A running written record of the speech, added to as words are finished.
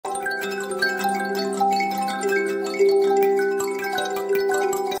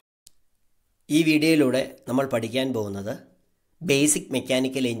ഈ വീഡിയോയിലൂടെ നമ്മൾ പഠിക്കാൻ പോകുന്നത് ബേസിക്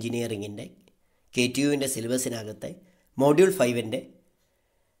മെക്കാനിക്കൽ എഞ്ചിനീയറിംഗിൻ്റെ KTUവിൻ്റെ സിലബസിനകത്തെ മൊഡ്യൂൾ 5ൻ്റെ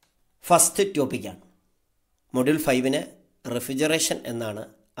ഫസ്റ്റ് ടോപ്പിക്കാണ്. മൊഡ്യൂൾ 5ന് റെഫ്രിജറേഷൻ എന്നാണ്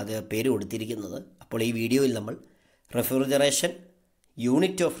അത് പേര് കൊടുത്തിരിക്കുന്നത്. അപ്പോൾ ഈ വീഡിയോയിൽ നമ്മൾ refrigeration,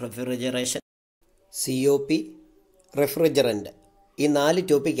 unit of refrigeration, COP, refrigerant, ഈ 4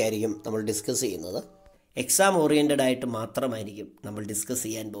 ടോപ്പിക്കായിരിക്കും നമ്മൾ ഡിസ്കസ് ചെയ്യുന്നത്. എക്സാം ഓറിയൻറ്റഡ് ആയിട്ട് മാത്രമായിരിക്കും നമ്മൾ ഡിസ്കസ്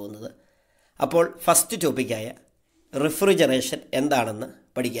ചെയ്യാൻ പോകുന്നത്. അപ്പോൾ ഫസ്റ്റ് ടോപ്പിക്കായ റെഫ്രിജറേഷൻ എന്താണെന്ന്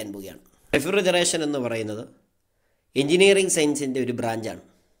പഠിക്കാൻ പോവുകയാണ്. റെഫ്രിജറേഷൻ എന്ന് പറയുന്നത് എഞ്ചിനീയറിംഗ് സയൻസിൻ്റെ ഒരു ബ്രാഞ്ചാണ്.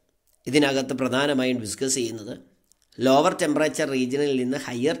 ഇതിനകത്ത് പ്രധാനമായും ഡിസ്കസ് ചെയ്യുന്നത് ലോവർ ടെമ്പറേച്ചർ റീജിയനിൽ നിന്ന്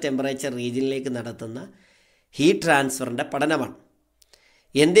ഹയർ ടെമ്പറേച്ചർ റീജിയനിലേക്ക് നടത്തുന്ന ഹീറ്റ് ട്രാൻസ്ഫറിൻ്റെ പഠനമാണ്.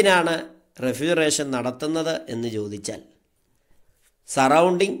 എന്തിനാണ് റെഫ്രിജറേഷൻ നടത്തുന്നത് എന്ന് ചോദിച്ചാൽ,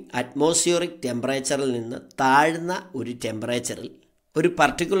 സറൗണ്ടിങ് അറ്റ്മോസ്ഫിയറിക് ടെമ്പറേച്ചറിൽ നിന്ന് താഴ്ന്ന ഒരു ടെമ്പറേച്ചറിൽ ഒരു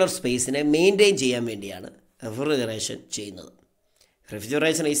പർട്ടിക്കുലർ സ്പേസിനെ മെയിൻറ്റെയിൻ ചെയ്യാൻ വേണ്ടിയാണ് റെഫ്രിജറേഷൻ ചെയ്യുന്നത്.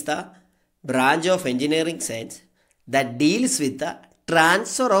 Refrigeration is the branch of engineering science that deals with the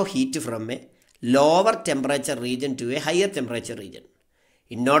transfer of heat from a lower temperature region to a higher temperature region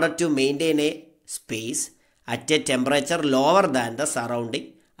in order to maintain a space at a temperature lower than the surrounding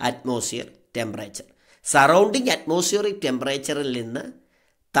atmosphere temperature. Surrounding atmospheric temperatureൽ നിന്ന്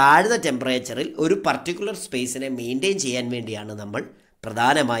താഴ്ന്ന ടെമ്പറേച്ചറിൽ ഒരു particular സ്പേസിനെ maintain ചെയ്യാൻ വേണ്ടിയാണ് നമ്മൾ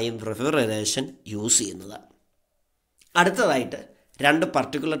പ്രധാനമായും refrigeration use ചെയ്യുന്നത്. അടുത്തതായിട്ട് 2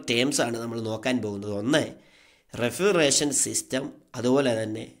 പർട്ടിക്കുലർ ടേംസാണ് നമ്മൾ നോക്കാൻ പോകുന്നത്. ഒന്ന് റെഫ്രിജറേഷൻ സിസ്റ്റം, അതുപോലെ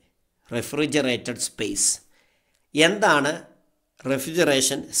തന്നെ റെഫ്രിജറേറ്റഡ് സ്പേസ്. എന്താണ്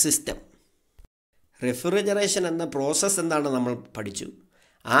റെഫ്രിജറേഷൻ സിസ്റ്റം? റെഫ്രിജറേഷൻ എന്ന പ്രോസസ്സ് എന്താണ് നമ്മൾ പഠിച്ചു.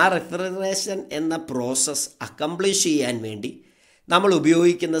 ആ റെഫ്രിജറേഷൻ എന്ന പ്രോസസ്സ് അക്കംപ്ലിഷ് ചെയ്യാൻ വേണ്ടി നമ്മൾ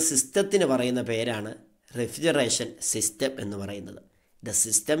ഉപയോഗിക്കുന്ന സിസ്റ്റത്തിന് പറയുന്ന പേരാണ് റെഫ്രിജറേഷൻ സിസ്റ്റം എന്ന് പറയുന്നത്. The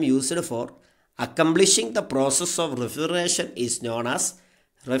system used for accomplishing the process of refrigeration is known as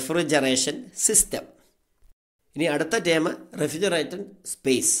refrigeration system. ഇനി അടുത്ത term refrigerated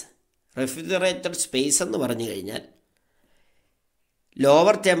space. Refrigerated space എന്ന് പറഞ്ഞു കഴിഞ്ഞാൽ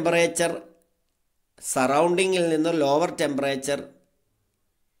ലോവർ ടെമ്പറേച്ചർ സറൗണ്ടിങ്ങിൽ നിന്ന് ലോവർ ടെമ്പറേച്ചർ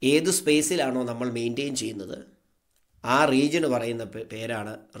ഏത് സ്പേസിലാണോ നമ്മൾ മെയിൻറ്റെയിൻ ചെയ്യുന്നത് ആ റീജിയന് പറയുന്ന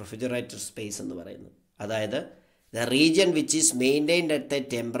പേരാണ് റെഫ്രിജറേറ്റഡ് സ്പേസ് എന്ന് പറയുന്നത്. അതായത് the region which is maintained at a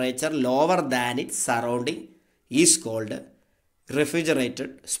temperature lower than its surrounding is called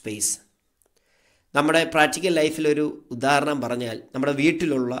refrigerated space. നമ്മുടെ പ്രാക്ടിക്കൽ ലൈഫിലൊരു ഉദാഹരണം പറഞ്ഞാൽ നമ്മുടെ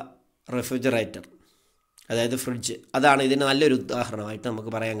വീട്ടിലുള്ള റെഫ്രിജറേറ്റർ, അതായത് ഫ്രിഡ്ജ്, അതാണ് ഇതിന് നല്ലൊരു ഉദാഹരണമായിട്ട്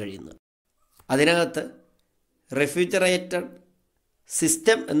നമുക്ക് പറയാൻ കഴിയുന്നത്. അതിനകത്ത് റെഫ്രിജറേറ്റഡ്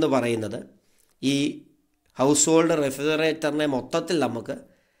സിസ്റ്റം എന്ന് പറയുന്നത് ഈ ഹൗസ് ഹോൾഡ് റെഫ്രിജറേറ്ററിനെ മൊത്തത്തിൽ നമുക്ക്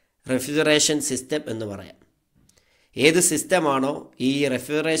റെഫ്രിജറേഷൻ സിസ്റ്റം എന്ന് പറയാം. ഏത് സിസ്റ്റമാണോ ഈ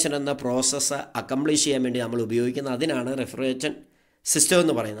റെഫ്രിജറേഷൻ എന്ന പ്രോസസ്സ് അക്കംപ്ലിഷ് ചെയ്യാൻ വേണ്ടി നമ്മൾ ഉപയോഗിക്കുന്നത് അതിനാണ് റെഫ്രിജറേഷൻ സിസ്റ്റം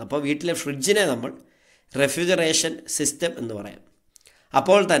എന്ന് പറയുന്നത്. അപ്പോൾ വീട്ടിലെ ഫ്രിഡ്ജിനെ നമ്മൾ റെഫ്രിജറേഷൻ സിസ്റ്റം എന്ന് പറയാം.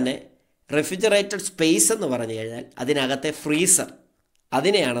 അപ്പോൾ തന്നെ റെഫ്രിജറേറ്റഡ് സ്പേസ് എന്ന് പറഞ്ഞു കഴിഞ്ഞാൽ അതിനകത്തെ ഫ്രീസർ,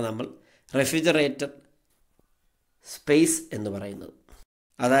 അതിനെയാണ് നമ്മൾ റെഫ്രിജറേറ്റഡ് സ്പേസ് എന്ന് പറയുന്നത്.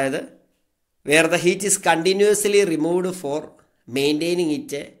 അതായത് where the heat is continuously removed for maintaining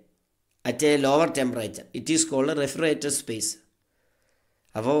it at A lower temperature it is called refrigerated space.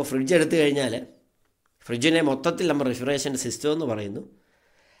 അപ്പോൾ ഫ്രിഡ്ജ് എടുത്തു കഴിഞ്ഞാൽ ഫ്രിഡ്ജിനെ മൊത്തത്തിൽ നമ്മൾ റെഫ്രിജറേഷൻ സിസ്റ്റം എന്ന് പറയുന്നു.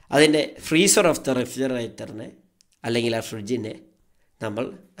 അതിൻ്റെ ഫ്രീസർ ഓഫ് ദ റെഫ്രിജറേറ്ററിനെ അല്ലെങ്കിൽ ആ ഫ്രിഡ്ജിനെ നമ്മൾ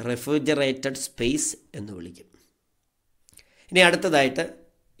റെഫ്രിജറേറ്റഡ് സ്പേസ് എന്ന് വിളിക്കും. ഇനി അടുത്തതായിട്ട്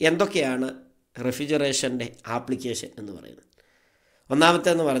എന്തൊക്കെയാണ് റെഫ്രിജറേഷൻ്റെ ആപ്ലിക്കേഷൻ എന്ന് പറയുന്നത്?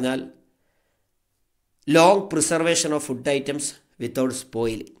 ഒന്നാമത്തേന്ന് പറഞ്ഞാൽ long preservation of food items without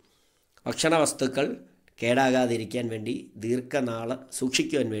spoiling. ഭക്ഷണ വസ്തുക്കൾ കേടാകാതിരിക്കാൻ വേണ്ടി ദീർഘനാൾ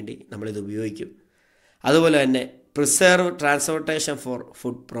സൂക്ഷിക്കുവാൻ വേണ്ടി നമ്മളിത് ഉപയോഗിക്കും. അതുപോലെ തന്നെ preserve transportation for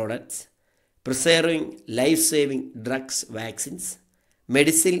food products, preserving life saving drugs, vaccines,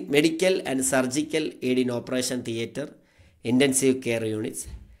 medical and surgical aid in operation theatre, intensive care units,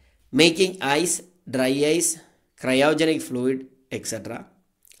 making ice, dry ice, cryogenic fluid etcetera.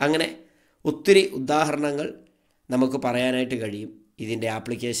 അങ്ങനെ ഒത്തിരി ഉദാഹരണങ്ങൾ നമുക്ക് പറയാനായിട്ട് കഴിയും ഇതിൻ്റെ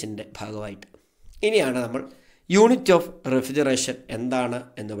ആപ്ലിക്കേഷൻ്റെ ഭാഗമായിട്ട്. ഇനിയാണ് നമ്മൾ യൂണിറ്റ് ഓഫ് റെഫ്രിജറേഷൻ എന്താണ്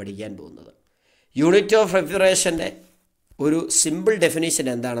എന്ന് പഠിക്കാൻ പോകുന്നത്. യൂണിറ്റ് ഓഫ് റെഫ്രിജറേഷൻ്റെ ഒരു സിമ്പിൾ ഡെഫിനിഷൻ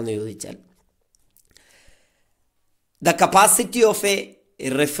എന്താണെന്ന് ചോദിച്ചാൽ, the capacity of A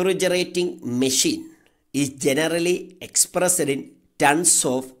refrigerating machine is generally expressed in tons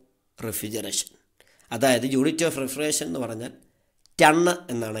of refrigeration. അതായത് യൂണിറ്റ് ഓഫ് റെഫ്രിജറേഷൻ എന്ന് പറഞ്ഞാൽ ടണ്ണ്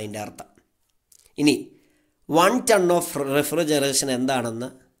എന്നാണ് അതിൻ്റെ അർത്ഥം. ഇനി 1 ടൺ ഓഫ് റെഫ്രിജറേഷൻ എന്താണെന്ന്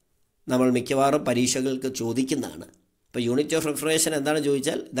നമ്മൾ മിക്കവാറും പരീക്ഷകൾക്ക് ചോദിക്കുന്നതാണ്. ഇപ്പോൾ യൂണിറ്റ് ഓഫ് റെഫ്രിജറേഷൻ എന്താണെന്ന്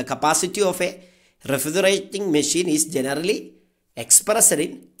ചോദിച്ചാൽ the capacity of A refrigerating machine is generally expressed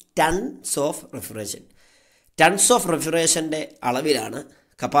in tons of refrigeration. Tons of റെഫ്രിജറേഷൻ്റെ അളവിലാണ്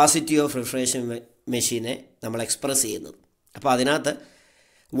കപ്പാസിറ്റി ഓഫ് റെഫ്രിജറേഷൻ മെഷീനെ നമ്മൾ എക്സ്പ്രസ് ചെയ്യുന്നത്. അപ്പോൾ അതിനകത്ത്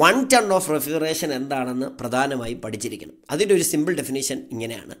 1 ടൺ ഓഫ് റെഫ്രിജറേഷൻ എന്താണെന്ന് പ്രധാനമായും പഠിച്ചിരിക്കണം. അതിൻ്റെ ഒരു സിമ്പിൾ ഡെഫിനിഷൻ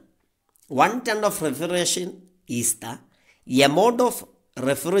ഇങ്ങനെയാണ്: 1 ton of refrigeration is the amount of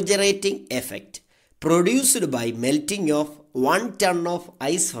refrigerating effect produced by melting of 1 ton of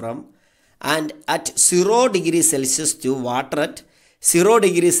ice from and at 0 degree Celsius to water at 0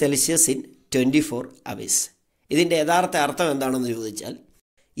 degree Celsius in 24 hours. ഇതിൻ്റെ യഥാർത്ഥ അർത്ഥം എന്താണെന്ന് ചോദിച്ചാൽ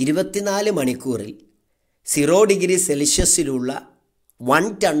 24 മണിക്കൂറിൽ 0 degree സെൽഷ്യസിലുള്ള 1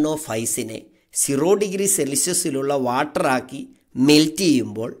 ton of ഐസിനെ 0 degree സെൽഷ്യസിലുള്ള വാട്ടറാക്കി melt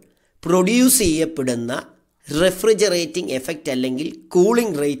ചെയ്യുമ്പോൾ produce ചെയ്യപ്പെടുന്ന refrigerating effect അല്ലെങ്കിൽ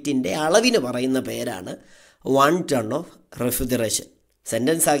cooling റേറ്റിൻ്റെ അളവിന് പറയുന്ന പേരാണ് 1 ടൺ ഓഫ് റെഫ്രിജറേഷൻ.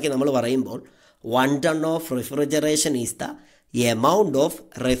 സെൻറ്റൻസ് ആക്കി നമ്മൾ പറയുമ്പോൾ 1 ton of refrigeration is the amount of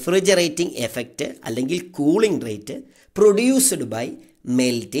refrigerating effect അല്ലെങ്കിൽ cooling rate produced by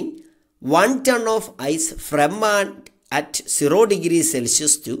melting 1 ton of ice from and at 0 degree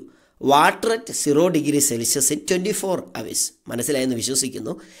Celsius to water at 0 degree Celsius in 24 hours. മനസ്സിലായെന്ന്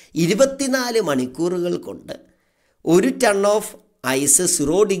വിശ്വസിക്കുന്നു. 24 മണിക്കൂറുകൾ കൊണ്ട് 1 ton of ice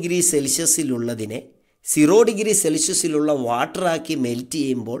 0 degree സെൽഷ്യസിലുള്ളതിനെ 0 degree സെൽഷ്യസിലുള്ള വാട്ടറാക്കി melt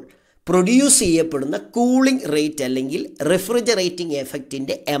ചെയ്യുമ്പോൾ produce ചെയ്യപ്പെടുന്ന cooling rate അല്ലെങ്കിൽ refrigerating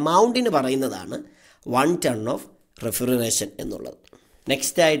എഫക്റ്റിൻ്റെ എമൗണ്ടിന് പറയുന്നതാണ് 1 ton of refrigeration എന്നുള്ളത്.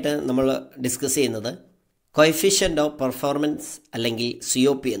 Next ആയിട്ട് നമ്മൾ ഡിസ്കസ് ചെയ്യുന്നത് കോഎഫിഷ്യൻ്റ് ഓഫ് പെർഫോമൻസ് അല്ലെങ്കിൽ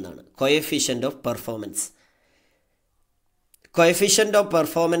COP എന്നാണ്. Coefficient of performance. Coefficient of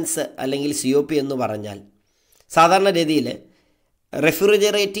performance അല്ലെങ്കിൽ COP എന്ന് പറഞ്ഞാൽ സാധാരണ രീതിയിൽ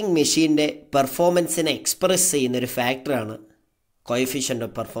റെഫ്രിജറേറ്റിംഗ് മെഷീൻ്റെ പെർഫോമൻസിനെ എക്സ്പ്രസ് ചെയ്യുന്നൊരു ഫാക്ടറാണ് കോഎഫിഷ്യൻ്റ്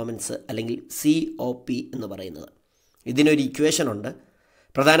ഓഫ് പെർഫോമൻസ് അല്ലെങ്കിൽ COP എന്ന് പറയുന്നത്. ഇതിനൊരു ഇക്വേഷൻ ഉണ്ട്.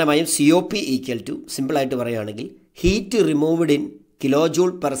 പ്രധാനമായും COP ഈക്വൽ ടു, സിമ്പിളായിട്ട് പറയുകയാണെങ്കിൽ, heat removed in kilo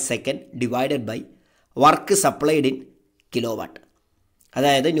joule per second divided by work supplied in kilo watt.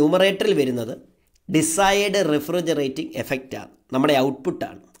 അതായത് ന്യൂമറേറ്ററിൽ വരുന്നത് ഡിസൈഡ് റെഫ്രിജറേറ്റിംഗ് എഫക്റ്റാണ്, നമ്മുടെ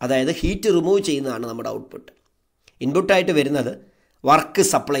ഔട്ട്പുട്ടാണ്. അതായത് ഹീറ്റ് റിമൂവ് ചെയ്യുന്നതാണ് നമ്മുടെ ഔട്ട്പുട്ട്. ഇൻപുട്ടായിട്ട് വരുന്നത് വർക്ക്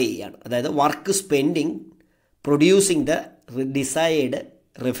സപ്ലൈ ചെയ്യുകയാണ്. അതായത് work spending producing the decide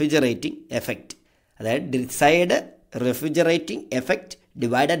refrigerating effect. അതായത് decide refrigerating effect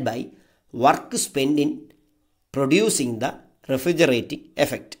divided by work spend in producing the refrigerating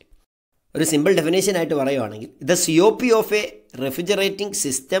effect. ഒരു സിമ്പിൾ ഡെഫിനേഷനായിട്ട് പറയുകയാണെങ്കിൽ the COP of A refrigerating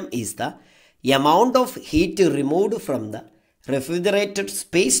system is the amount of heat removed from the refrigerated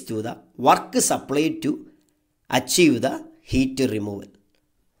space to the work supplied to achieve the heat removal.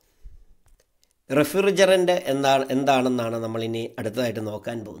 Refrigerant എന്താണെന്നാണ് നമ്മളിനി അടുത്തതായിട്ട്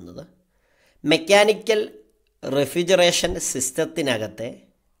നോക്കാൻ പോകുന്നത്. Mechanical refrigeration സിസ്റ്റത്തിനകത്തെ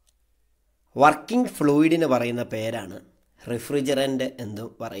working ഫ്ലൂയിഡിന് പറയുന്ന പേരാണ് refrigerant എന്ന്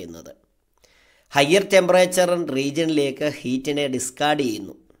പറയുന്നത്. ഹയർ ടെമ്പറേച്ചർ റീജിയനിലേക്ക് ഹീറ്റിനെ ഡിസ്കാർഡ്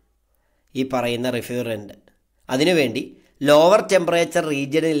ചെയ്യുന്നു ഈ പറയുന്ന റെഫ്രിജറൻ്റ്. അതിനുവേണ്ടി ലോവർ ടെമ്പറേച്ചർ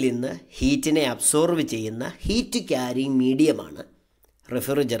റീജിയനിൽ നിന്ന് ഹീറ്റിനെ അബ്സോർവ് ചെയ്യുന്ന ഹീറ്റ് ക്യാരിങ് മീഡിയമാണ്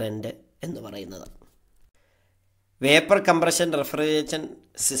റെഫ്രിജറൻ്റ് എന്ന് പറയുന്നത്. വേപ്പർ കംപ്രഷൻ റെഫ്രിജറേഷൻ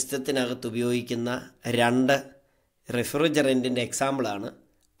സിസ്റ്റത്തിനകത്ത് ഉപയോഗിക്കുന്ന 2 റെഫ്രിജറൻറ്റിൻ്റെ എക്സാമ്പിളാണ്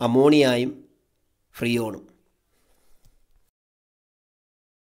അമോണിയയും ഫ്രിയോണും.